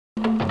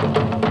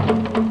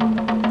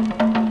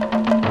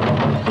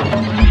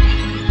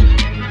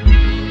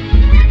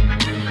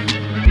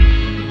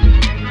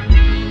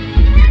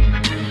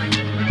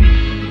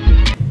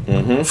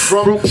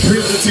From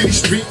prison to the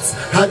streets,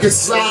 I can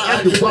slide,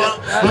 I can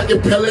rock, I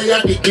can pele, I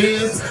can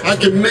ends, I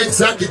can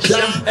mix, I can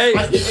jump,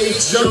 I can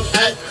H jump,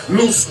 act,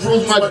 loose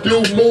screw, my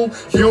do move.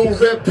 You don't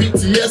rep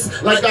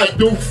PTS like I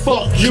do,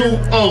 fuck you.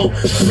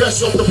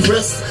 Fresh off the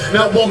press,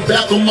 now I'm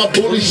back on my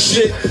bully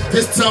shit.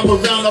 This time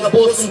around I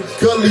bought some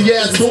gully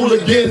ass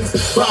hooligans.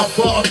 By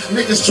far,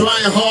 niggas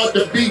trying hard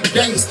to be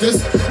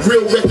gangsters.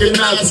 Real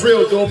recognize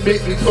real, don't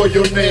make me call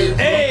your name.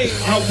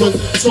 I was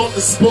taught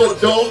to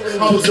sport, dog.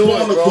 I was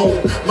born to go.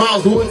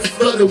 My hood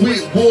flooded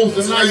with wolves,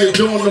 and now you're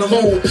doing the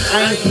moon.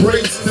 I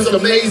embrace this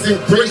amazing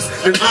grace,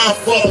 and I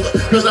follow,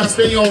 cause I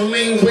stay on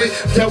lean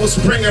with Devil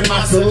Spring and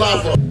my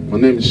saliva. My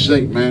name is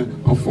Shank,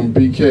 man. I'm from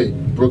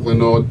BK,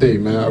 Brooklyn all day,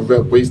 man. I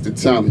rep Wasted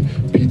Talent,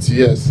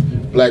 PTS,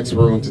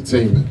 Blacksboro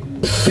Entertainment.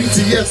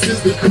 PTS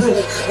is the crew.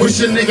 Wish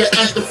a nigga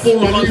act the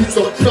fool. I'm used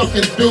to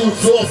plucking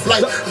dudes off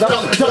like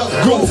duck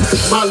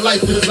goose. My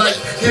life is like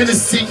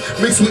Hennessy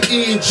mixed with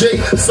E and J,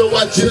 so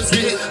I just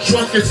get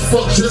drunk as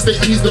fuck just to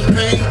ease the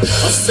pain.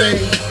 I'm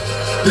saying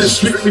this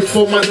strictly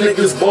for my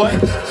niggas, boy.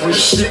 When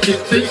shit get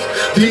thick,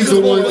 these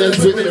are the ones that's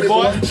with me,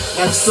 boy.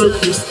 My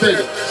circle's thick,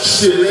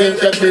 shit it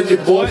ain't that many,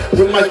 boy.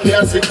 When my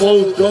casket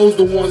closed, those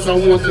the ones I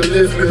want to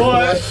live with,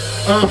 boy.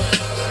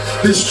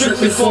 This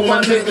strictly for my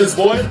niggas,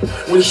 boy.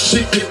 When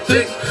shit get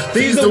thick,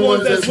 these the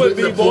ones that's with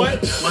me, boy.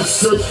 My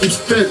circle's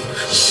thin,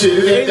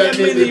 shit it ain't that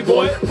many,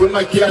 boy. When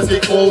my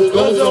casket closed,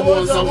 those the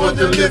ones I want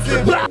to live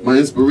with. My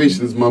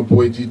inspiration is my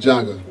boy G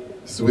Jagger.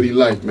 This is what he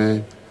like,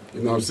 man.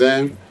 You know what I'm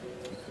saying?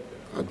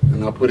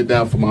 And I put it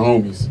down for my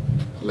homies.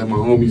 I let my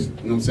homies, you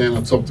know what I'm saying?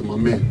 I talk to my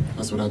men.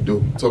 That's what I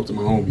do. Talk to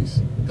my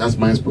homies. That's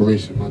my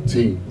inspiration, my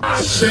team.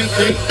 Shank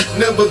ain't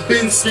never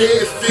been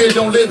scared. Fear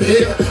don't live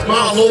here.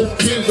 My whole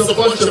team's a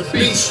bunch of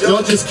beasts.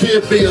 Y'all just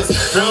Care Bears.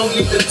 I don't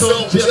need to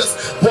talk,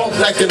 just walk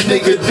like a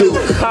nigga do.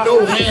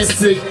 No hand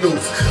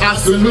signals. I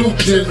salute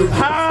General.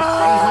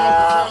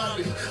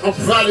 I'm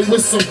probably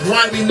with some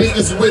grimy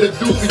niggas with a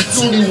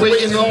doobie-doobie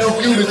waiting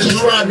on you to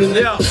try me.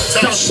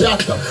 Top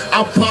shotter,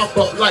 I pop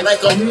up like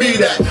a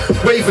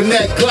meat-act, waving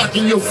that Glock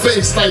in your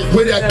face like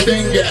where that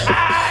thing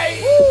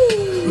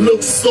at.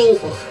 Look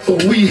sober,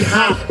 but we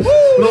high.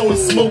 Blowing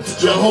smoke to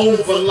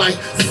Jehovah like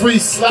free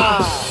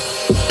slide.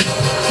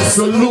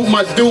 Salute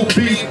my dude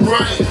B.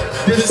 Brian.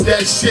 This is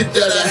that shit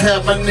that I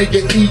have my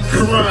nigga E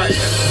crying.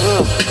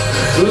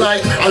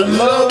 Like, I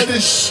love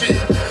this shit,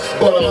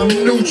 but I'm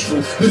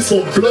neutral. This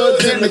for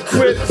Bloods and the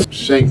Crips.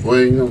 Shank,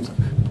 boy, you know,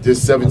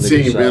 this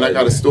 17, man, I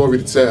got a story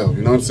to tell,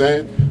 you know what I'm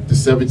saying?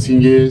 This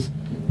 17 years,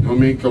 you know what I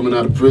mean, coming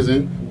out of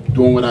prison,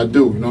 doing what I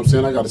do, you know what I'm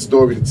saying? I got a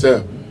story to tell,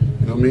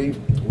 you know what I mean?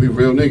 We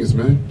real niggas,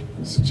 man.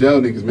 It's jail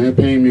niggas, man,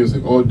 paying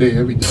music all day,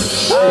 every day.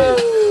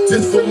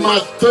 This for my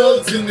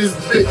thugs in this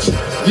bitch.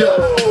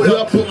 Yeah,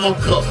 I put my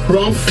cup,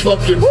 bro, I'm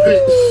fucking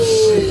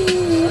bitch.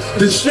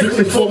 This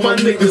strictly for my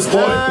niggas,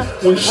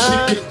 boy. When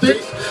shit get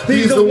thick,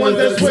 these the ones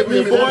that's with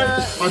me, boy.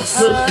 My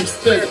circle's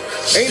thick,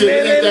 shit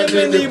ain't that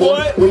many,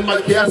 boy. When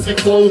my casket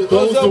closed,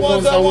 those the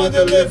ones I want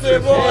to live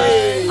with,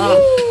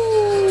 boy.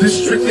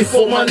 This strictly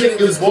for my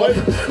niggas, boy.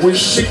 When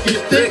shit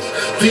get thick,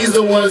 these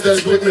the ones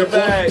that's with me,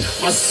 boy.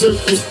 My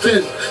circle's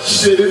thin,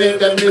 shit it ain't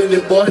that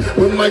many, boy.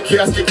 When my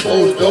casket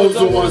closed, those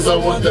the ones I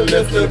want to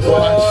live with,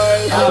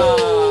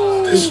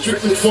 boy. This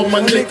strictly for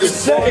my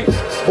niggas,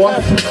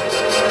 boy.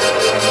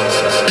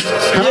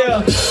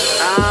 Yeah.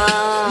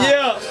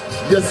 Yeah.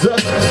 Yes, sir.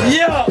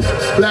 Yeah.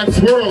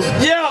 Blacksboro.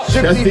 Yeah.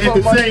 That's the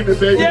entertainment,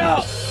 baby.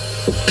 Yeah.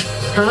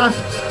 Huh?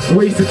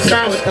 Wasted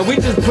talent. And we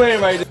just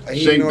playing right there.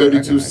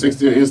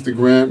 Shank3260 on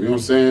Instagram, you know what I'm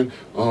saying?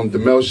 The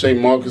Mel Shank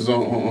Markers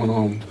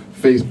on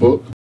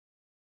Facebook.